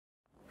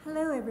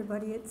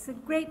everybody. It's a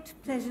great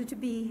pleasure to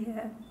be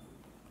here.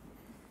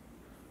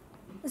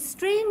 A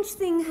strange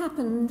thing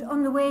happened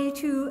on the way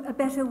to a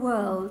better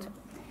world,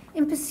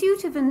 in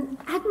pursuit of an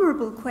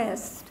admirable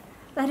quest,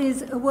 that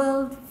is, a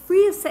world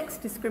free of sex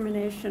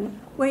discrimination,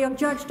 where you're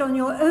judged on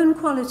your own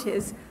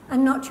qualities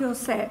and not your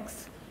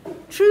sex.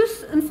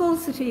 Truth and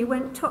falsity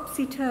went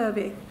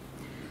topsy-turvy.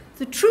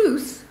 The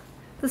truth,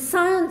 the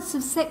science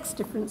of sex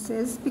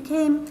differences,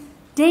 became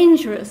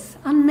dangerous,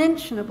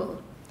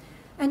 unmentionable.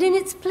 And in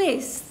its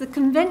place, the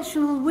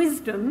conventional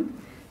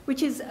wisdom,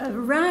 which is a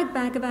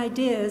ragbag of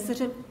ideas that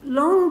have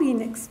long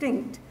been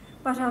extinct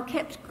but are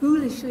kept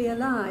ghoulishly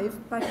alive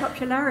by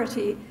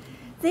popularity,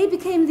 they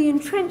became the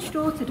entrenched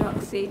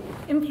orthodoxy,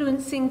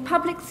 influencing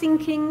public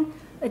thinking,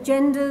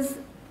 agendas,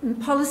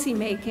 and policy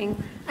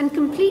making, and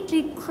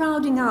completely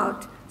crowding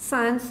out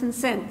science and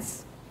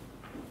sense.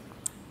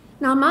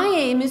 Now, my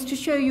aim is to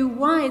show you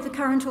why the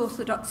current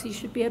orthodoxy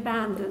should be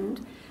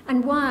abandoned,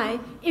 and why,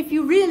 if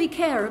you really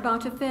care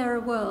about a fairer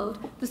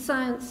world, the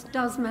science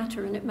does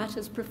matter, and it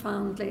matters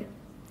profoundly.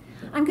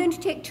 I'm going to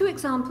take two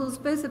examples,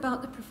 both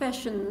about the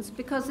professions,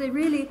 because they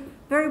really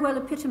very well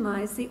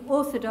epitomize the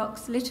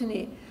orthodox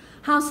litany,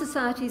 how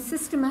society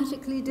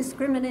systematically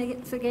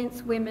discriminates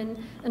against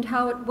women, and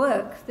how at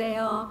work they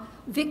are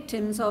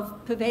victims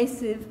of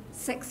pervasive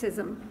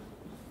sexism.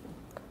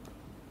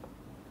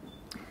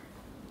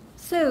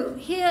 So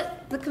here are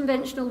the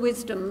conventional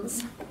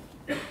wisdoms.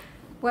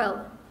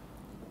 Well,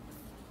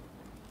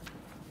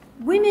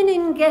 women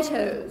in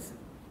ghettos.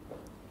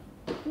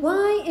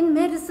 Why in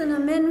medicine are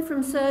men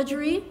from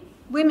surgery,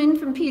 women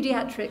from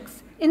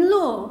pediatrics? In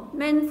law,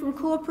 men from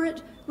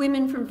corporate,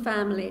 women from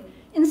family.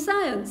 In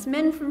science,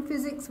 men from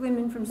physics,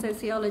 women from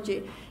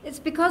sociology. It's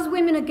because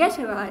women are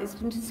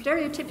ghettoized into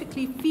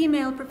stereotypically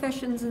female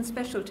professions and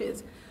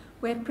specialties,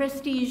 where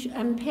prestige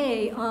and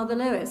pay are the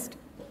lowest.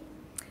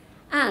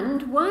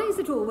 And why is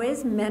it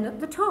always men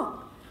at the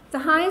top? The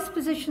highest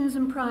positions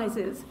and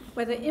prizes,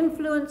 whether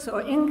influence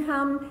or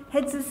income,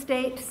 heads of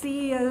state,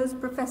 CEOs,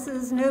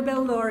 professors,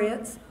 Nobel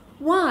laureates.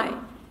 Why?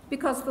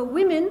 Because for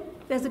women,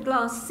 there's a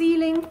glass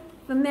ceiling.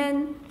 For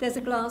men, there's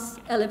a glass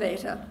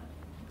elevator.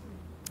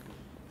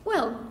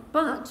 Well,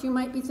 but you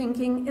might be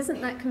thinking,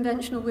 isn't that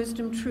conventional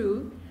wisdom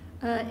true?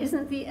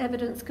 Isn't the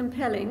evidence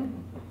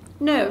compelling?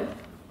 No.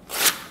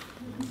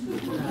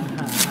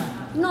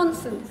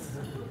 Nonsense.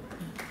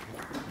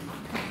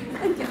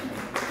 Thank you.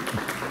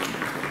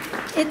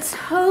 It's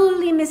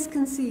wholly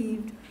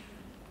misconceived.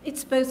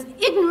 It's both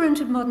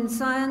ignorant of modern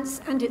science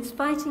and it's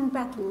fighting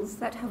battles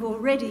that have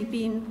already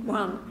been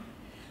won.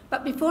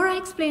 But before I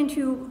explain to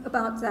you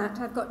about that,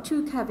 I've got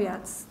two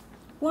caveats.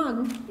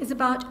 One is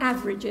about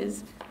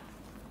averages.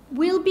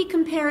 We'll be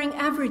comparing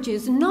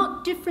averages,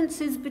 not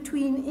differences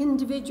between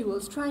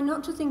individuals. Try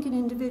not to think in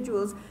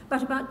individuals,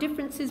 but about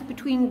differences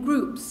between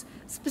groups.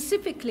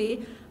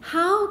 Specifically,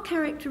 how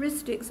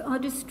characteristics are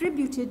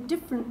distributed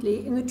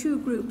differently in the two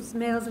groups,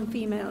 males and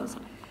females.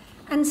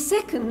 And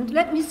second,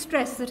 let me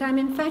stress that I'm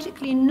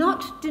emphatically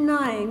not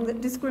denying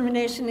that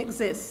discrimination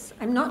exists.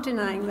 I'm not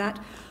denying that.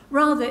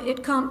 Rather,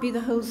 it can't be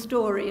the whole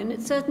story, and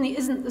it certainly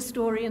isn't the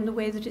story in the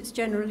way that it's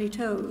generally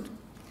told.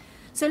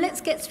 So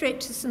let's get straight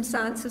to some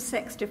science of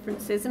sex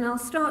differences, and I'll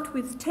start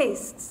with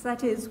tastes,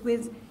 that is,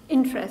 with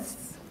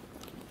interests.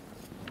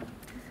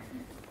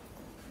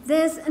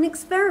 There's an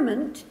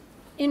experiment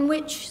in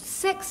which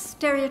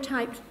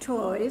sex-stereotyped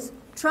toys,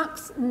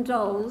 trucks and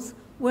dolls,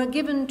 were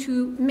given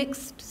to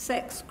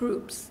mixed-sex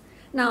groups.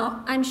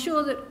 Now, I'm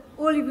sure that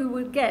all of you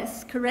will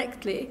guess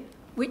correctly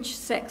which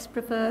sex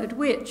preferred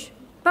which,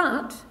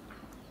 but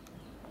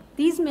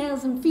these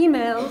males and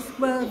females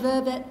were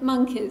vervet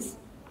monkeys.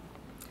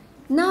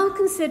 Now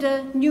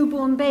consider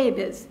newborn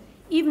babies.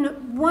 Even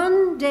at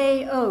 1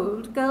 day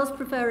old, girls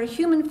prefer a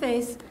human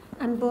face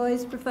and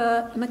boys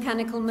prefer a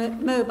mechanical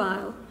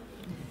mobile.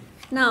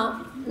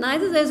 Now,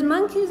 neither those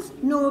monkeys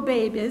nor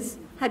babies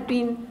had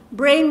been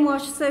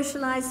brainwashed,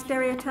 socialized,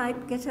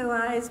 stereotyped,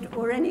 ghettoized,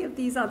 or any of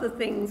these other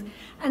things,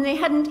 and they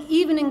hadn't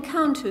even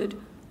encountered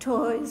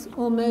toys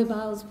or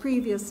mobiles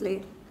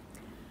previously.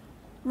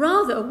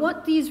 Rather,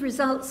 what these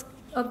results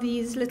of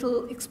these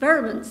little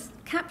experiments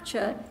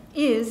capture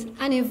is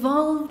an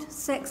evolved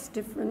sex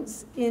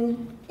difference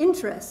in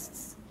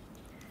interests.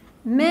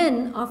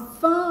 Women are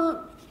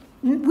far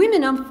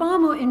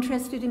more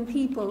interested in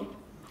people,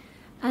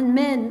 and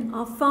men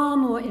are far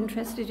more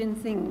interested in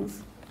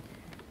things.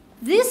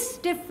 This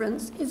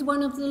difference is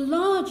one of the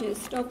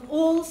largest of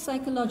all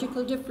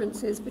psychological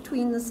differences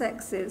between the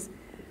sexes,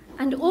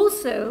 and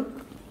also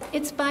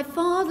it's by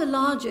far the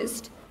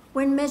largest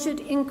when measured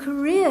in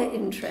career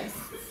interests.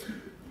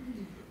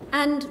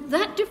 And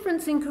that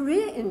difference in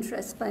career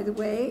interests, by the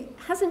way,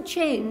 hasn't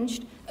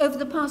changed over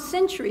the past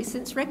century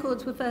since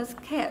records were first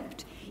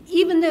kept.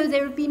 Even though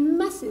there have been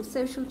massive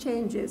social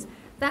changes,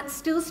 that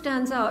still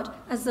stands out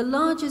as the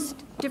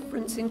largest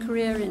difference in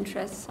career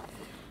interests.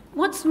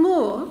 What's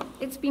more,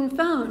 it's been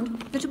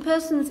found that a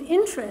person's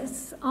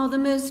interests are the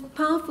most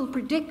powerful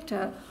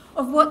predictor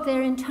of what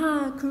their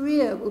entire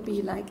career will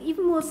be like,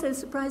 even more so,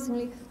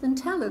 surprisingly, than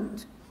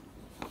talent.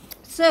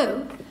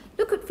 So,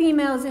 Look at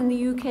females in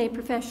the UK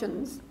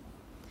professions.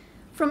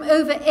 From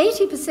over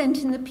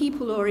 80% in the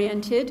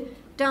people-oriented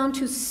down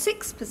to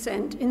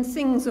 6% in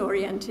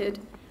things-oriented.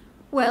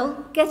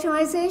 Well,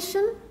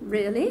 ghettoization,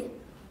 really?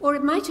 Or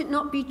might it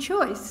not be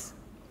choice?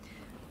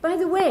 By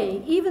the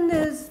way, even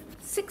those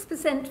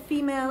 6%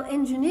 female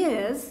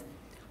engineers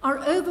are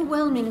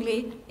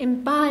overwhelmingly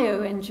in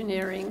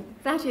bioengineering,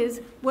 that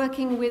is,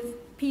 working with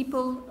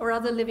people or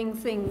other living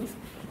things.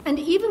 And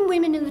even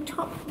women in the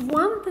top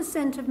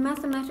 1% of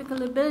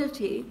mathematical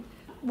ability,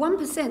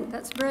 1%,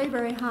 that's very,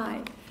 very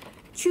high,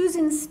 choose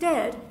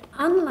instead,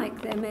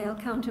 unlike their male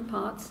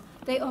counterparts,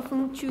 they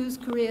often choose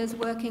careers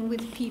working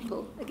with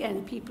people,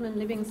 again, people and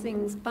living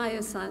things,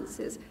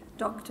 biosciences,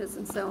 doctors,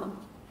 and so on.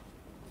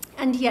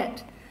 And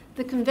yet,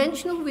 the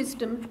conventional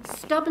wisdom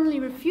stubbornly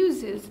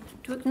refuses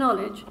to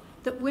acknowledge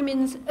that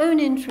women's own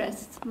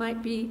interests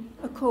might be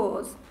a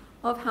cause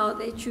of how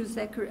they choose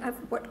their career,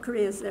 what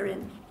careers they're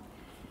in.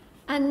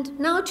 And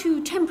now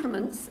to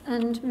temperaments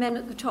and men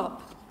at the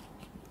top.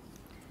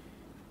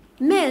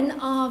 Men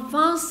are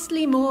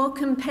vastly more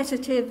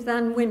competitive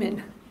than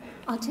women.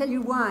 I'll tell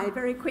you why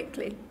very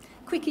quickly.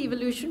 Quick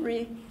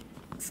evolutionary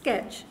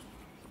sketch.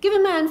 Give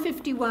a man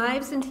 50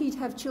 wives and he'd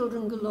have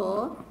children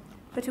galore,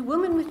 but a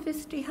woman with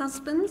 50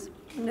 husbands,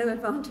 no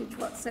advantage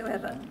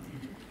whatsoever.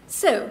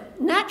 So,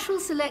 natural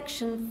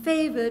selection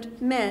favored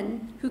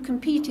men who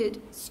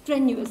competed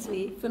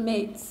strenuously for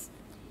mates.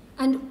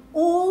 And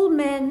all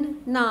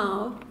men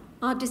now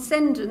are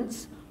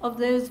descendants of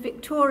those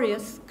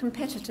victorious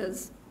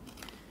competitors.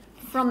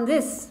 From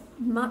this,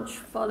 much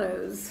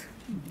follows.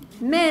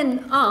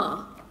 Men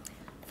are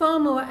far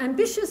more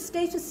ambitious,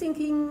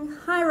 status-seeking,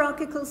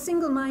 hierarchical,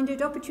 single-minded,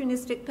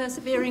 opportunistic,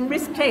 persevering,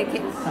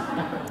 risk-taking.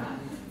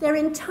 Their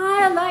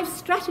entire life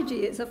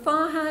strategy is a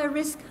far higher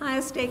risk,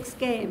 higher stakes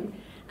game,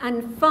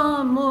 and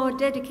far more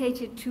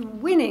dedicated to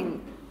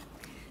winning.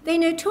 They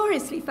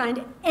notoriously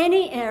find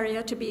any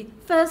area to be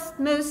first,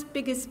 most,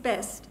 biggest,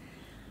 best.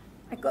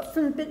 I got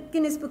from the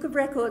Guinness Book of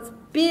Records,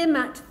 beer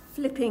mat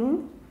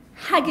flipping,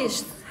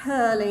 haggish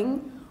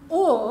hurling,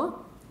 or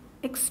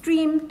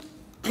extreme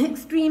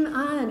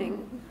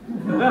ironing.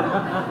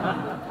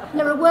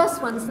 There are worse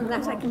ones than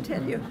that, I can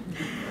tell you.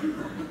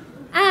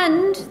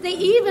 And they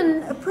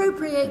even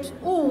appropriate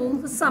all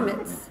the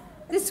summits.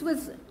 This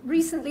was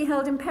recently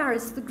held in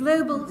Paris, the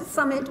Global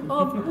Summit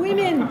of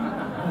Women.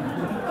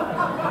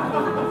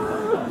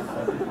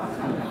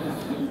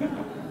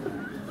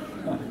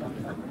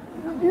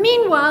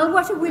 Meanwhile,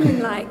 what are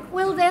women like?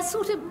 Well, they're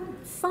sort of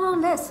far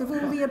less of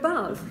all the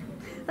above.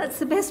 That's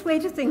the best way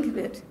to think of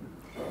it.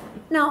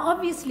 Now,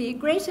 obviously,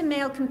 greater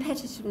male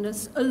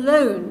competitiveness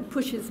alone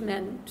pushes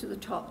men to the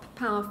top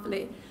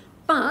powerfully,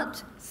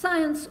 but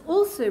science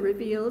also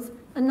reveals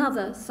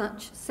another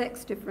such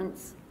sex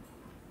difference.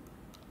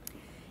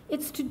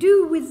 It's to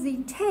do with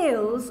the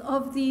tails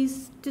of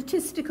these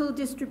statistical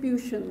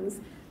distributions,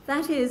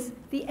 that is,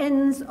 the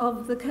ends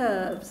of the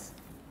curves.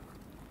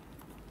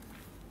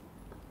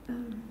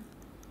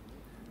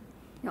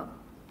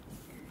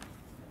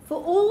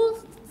 For all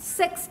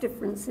sex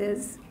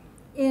differences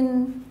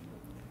in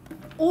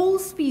all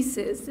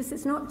species, this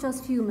is not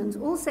just humans,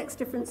 all sex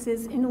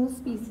differences in all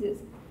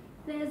species,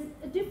 there's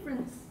a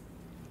difference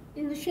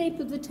in the shape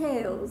of the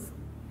tails.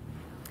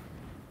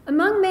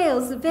 Among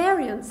males, the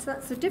variance,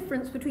 that's the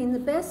difference between the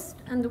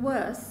best and the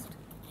worst,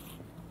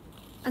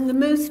 and the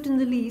most and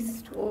the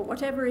least, or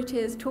whatever it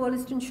is,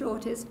 tallest and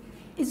shortest,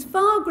 is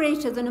far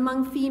greater than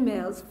among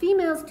females.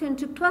 Females tend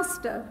to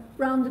cluster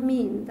round the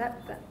mean,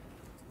 that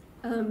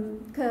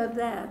curve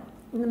there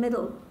in the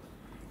middle.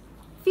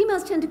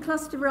 Females tend to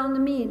cluster around the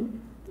mean.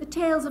 The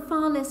tails are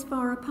far less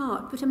far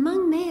apart, but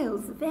among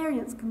males, the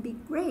variance can be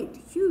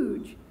great,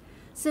 huge.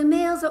 So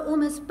males are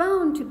almost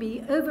bound to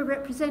be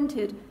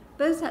overrepresented,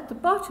 both at the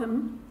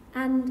bottom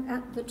and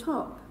at the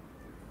top.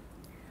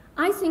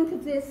 I think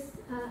of this,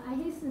 I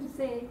hasten to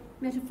say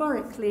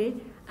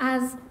metaphorically,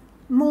 as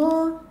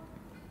more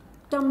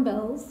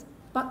dumbbells,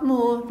 but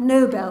more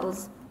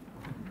Nobels.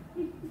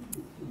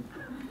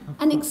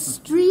 An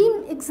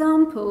extreme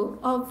example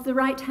of the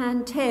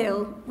right-hand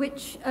tail,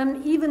 which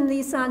even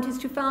the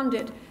scientist who found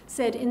it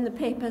said in the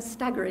paper,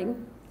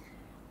 staggering,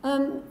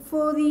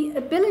 for the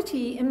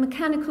ability in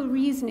mechanical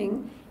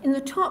reasoning in the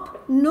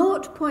top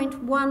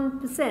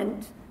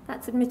 0.1%,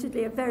 that's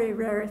admittedly a very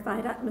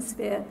rarefied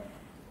atmosphere,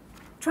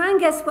 try and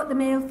guess what the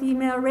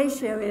male-female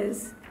ratio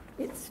is.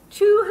 It's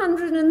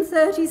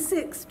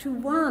 236 to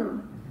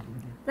 1.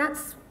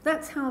 That's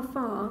how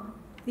far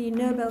the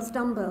Nobel's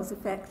dumbbells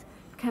effect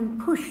can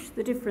push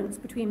the difference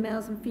between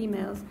males and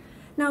females.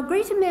 Now,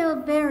 greater male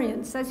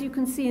variance, as you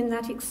can see in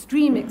that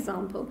extreme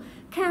example,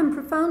 can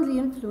profoundly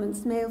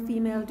influence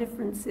male-female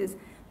differences,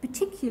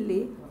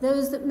 particularly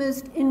those that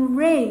most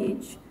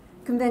enrage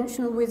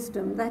conventional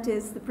wisdom, that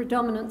is, the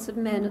predominance of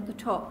men at the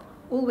top,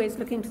 always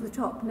looking to the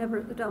top, never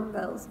at the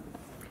dumbbells.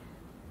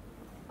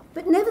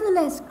 But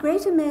nevertheless,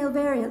 greater male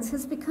variance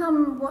has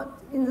become what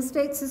in the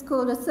States is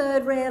called a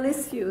third rail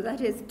issue,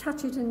 that is,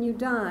 touch it and you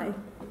die.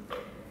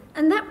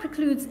 And that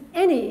precludes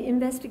any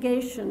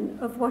investigation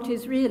of what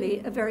is really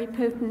a very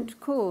potent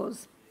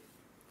cause.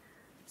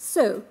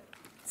 So,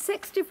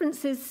 sex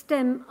differences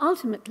stem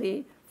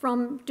ultimately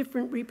from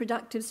different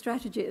reproductive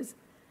strategies,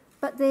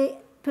 but they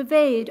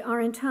pervade our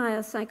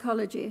entire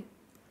psychology,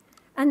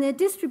 and their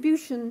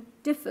distribution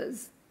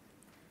differs,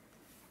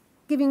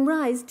 giving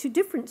rise to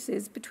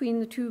differences between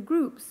the two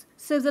groups.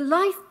 So the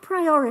life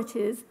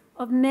priorities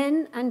of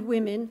men and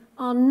women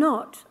are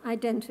not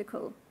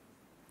identical.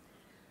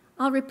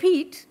 I'll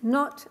repeat,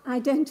 not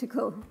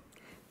identical,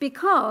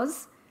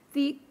 because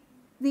the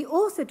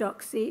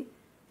orthodoxy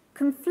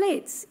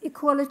conflates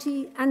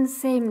equality and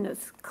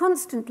sameness.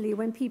 Constantly,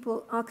 when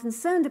people are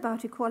concerned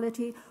about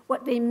equality,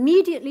 what they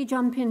immediately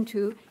jump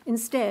into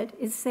instead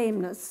is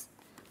sameness.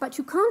 But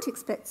you can't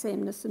expect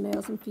sameness in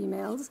males and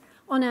females.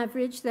 On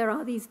average, there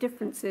are these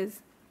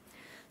differences.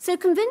 So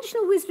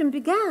conventional wisdom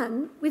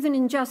began with an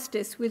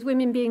injustice, with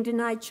women being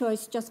denied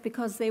choice just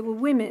because they were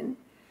women.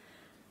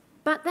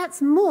 But that's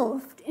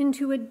morphed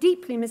into a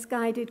deeply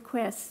misguided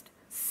quest.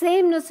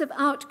 Sameness of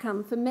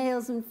outcome for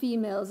males and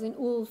females in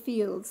all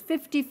fields,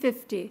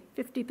 50-50,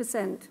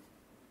 50%.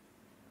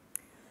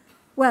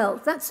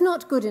 Well, that's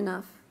not good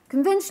enough.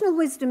 Conventional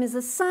wisdom is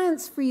a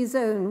science-free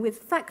zone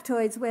with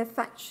factoids where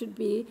facts should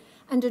be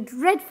and a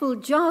dreadful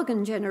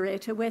jargon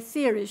generator where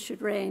theories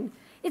should reign.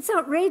 It's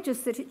outrageous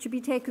that it should be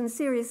taken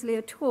seriously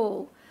at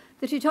all,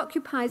 that it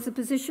occupies a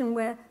position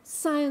where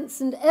science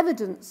and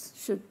evidence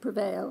should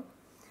prevail,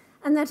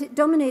 and that it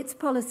dominates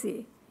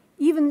policy,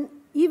 even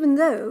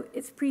though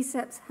its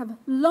precepts have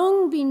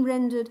long been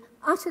rendered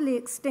utterly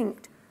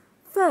extinct,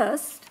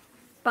 first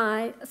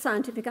by a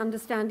scientific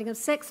understanding of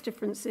sex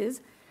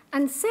differences,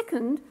 and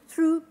second,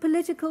 through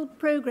political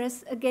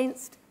progress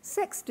against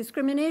sex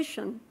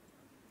discrimination.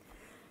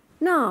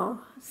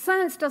 Now,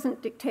 science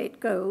doesn't dictate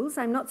goals.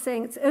 I'm not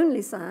saying it's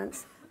only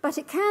science, but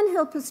it can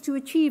help us to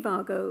achieve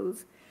our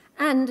goals.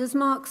 And as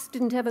Marx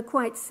didn't ever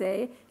quite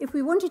say, if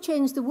we want to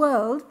change the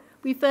world,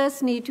 we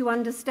first need to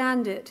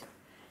understand it.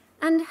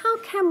 And how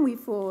can we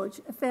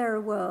forge a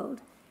fairer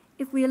world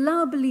if we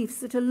allow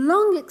beliefs that are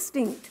long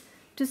extinct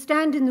to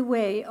stand in the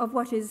way of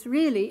what is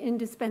really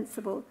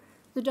indispensable,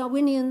 the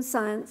Darwinian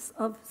science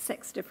of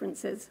sex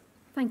differences?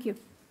 Thank you.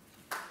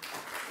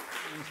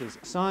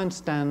 Science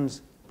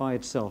stands by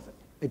itself.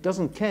 It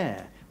doesn't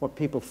care what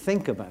people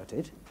think about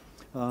it.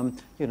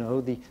 You know,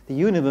 the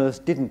universe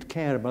didn't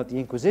care about the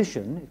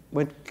Inquisition.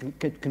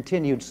 It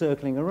continued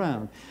circling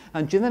around.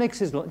 And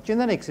genetics is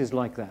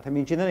like that. I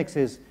mean, genetics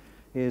is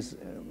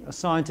a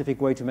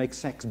scientific way to make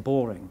sex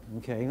boring.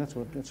 Okay, that's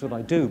what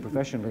I do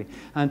professionally.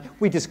 And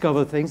we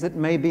discover things that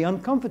may be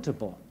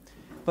uncomfortable.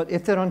 But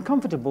if they're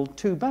uncomfortable,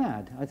 too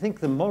bad. I think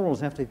the morals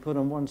have to be put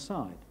on one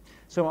side.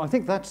 So I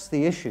think that's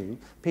the issue.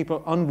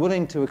 People are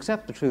unwilling to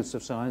accept the truths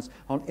of science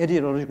on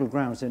ideological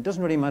grounds. And it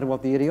doesn't really matter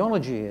what the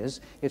ideology is.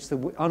 It's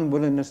the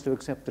unwillingness to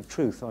accept the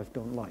truth I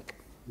don't like.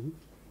 Mm-hmm.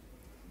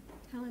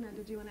 Helena,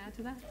 did you want to add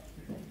to that?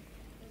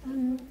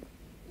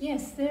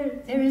 Yes,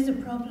 there is a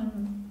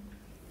problem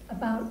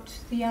about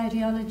the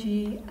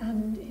ideology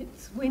and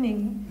its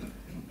winning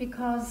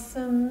because,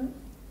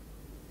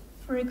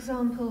 for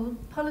example,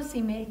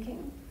 policy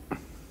making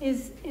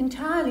is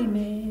entirely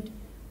made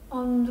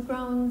on the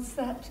grounds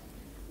that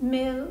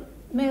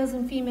males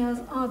and females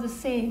are the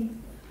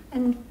same.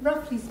 And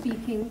roughly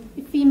speaking,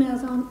 if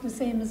females aren't the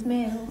same as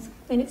males,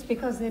 then it's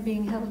because they're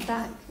being held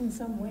back in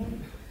some way.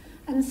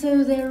 And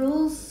so there are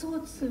all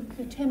sorts of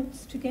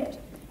attempts to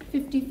get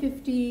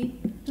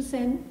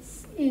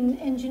 50-50% in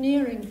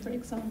engineering, for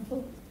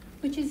example,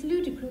 which is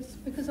ludicrous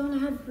because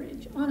on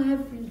average,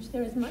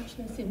 there is much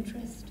less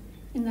interest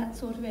in that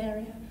sort of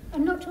area.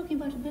 I'm not talking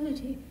about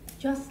ability,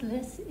 just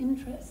less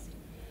interest.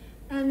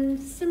 And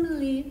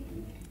similarly,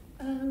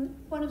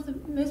 one of the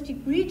most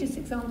egregious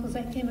examples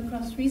I came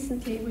across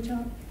recently, which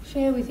I'll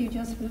share with you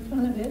just for the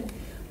fun of it,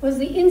 was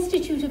the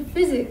Institute of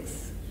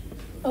Physics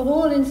of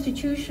all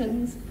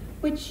institutions,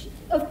 which,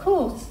 of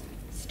course,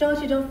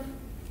 started off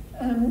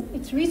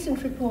its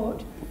recent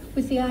report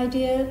with the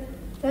idea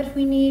that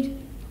we need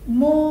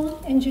more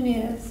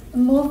engineers,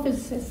 more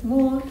physicists,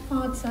 more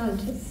hard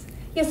scientists.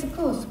 Yes, of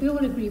course, we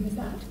all agree with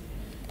that.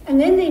 And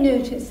then they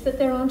noticed that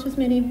there aren't as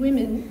many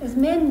women as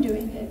men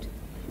doing it.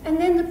 And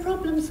then the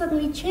problem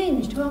suddenly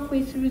changed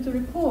halfway through the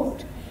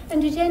report,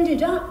 and it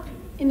ended up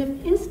in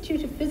an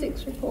Institute of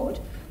Physics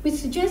report with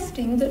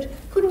suggesting that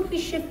couldn't we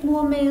shift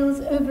more males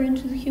over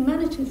into the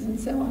humanities and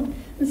so on,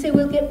 and say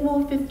we'll get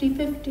more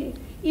 50-50,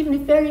 even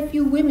if very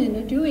few women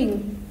are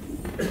doing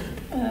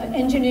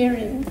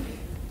engineering.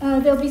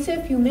 There'll be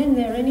so few men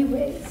there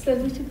anyway, so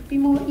that it would be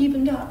more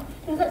evened up.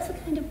 Now that's a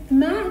kind of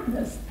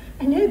madness.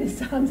 I know this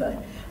sounds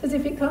as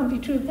if it can't be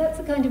true, but that's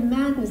the kind of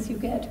madness you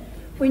get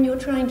when you're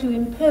trying to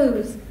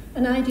impose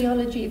an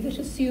ideology that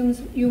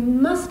assumes you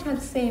must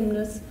have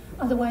sameness,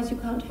 otherwise you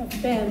can't have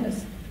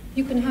fairness.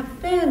 You can have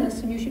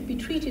fairness and you should be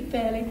treated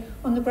fairly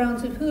on the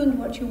grounds of who and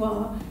what you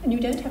are, and you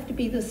don't have to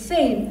be the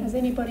same as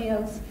anybody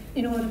else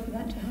in order for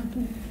that to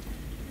happen.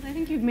 I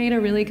think you've made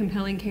a really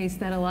compelling case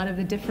that a lot of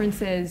the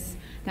differences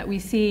that we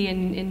see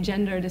in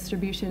gender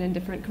distribution and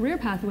different career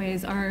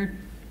pathways are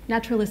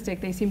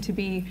naturalistic. They seem to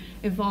be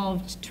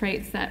evolved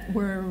traits that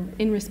were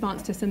in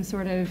response to some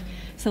sort of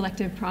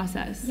selective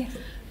process. Yes.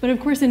 But of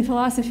course, in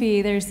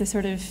philosophy, there's this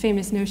sort of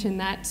famous notion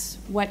that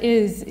what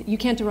is, you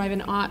can't derive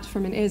an ought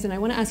from an is, and I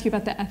want to ask you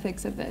about the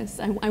ethics of this.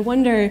 I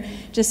wonder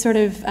just sort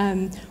of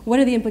what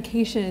are the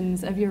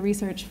implications of your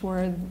research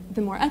for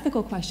the more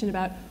ethical question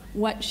about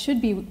what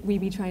should we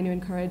be trying to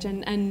encourage,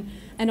 and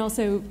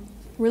also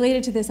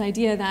related to this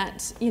idea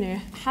that, you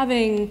know,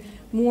 having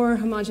more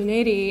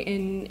homogeneity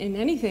in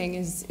anything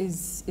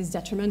is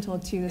detrimental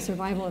to the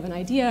survival of an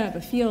idea, of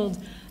a field,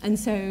 and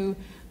so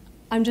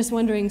I'm just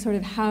wondering sort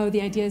of how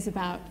the ideas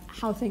about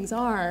how things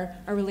are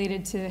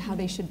related to how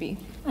they should be.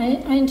 I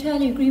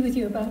entirely agree with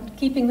you about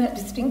keeping that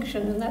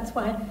distinction, and that's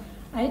why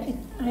I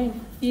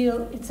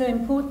feel it's so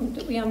important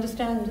that we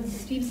understand, as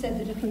Steve said,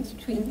 the difference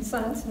between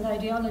science and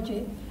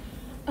ideology.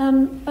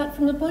 But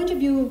from the point of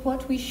view of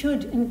what we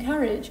should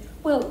encourage,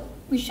 well,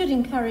 we should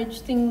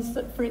encourage things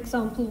that, for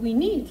example, we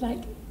need, like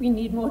we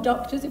need more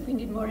doctors. If we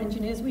need more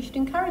engineers, we should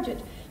encourage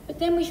it. But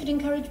then we should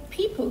encourage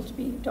people to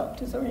be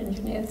doctors or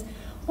engineers.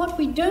 What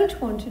we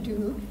don't want to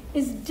do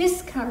is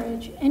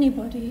discourage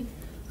anybody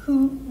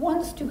who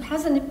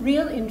has a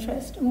real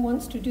interest and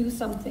wants to do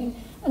something.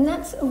 And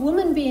that's a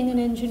woman being an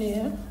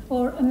engineer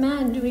or a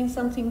man doing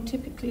something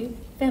typically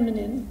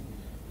feminine.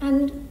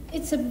 And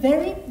it's a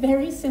very,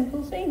 very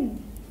simple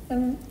thing.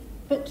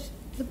 But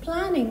the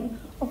planning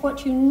of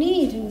what you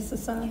need in a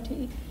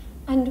society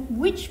and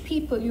which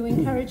people you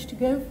encourage to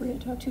go for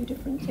it are two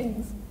different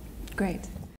things. Great.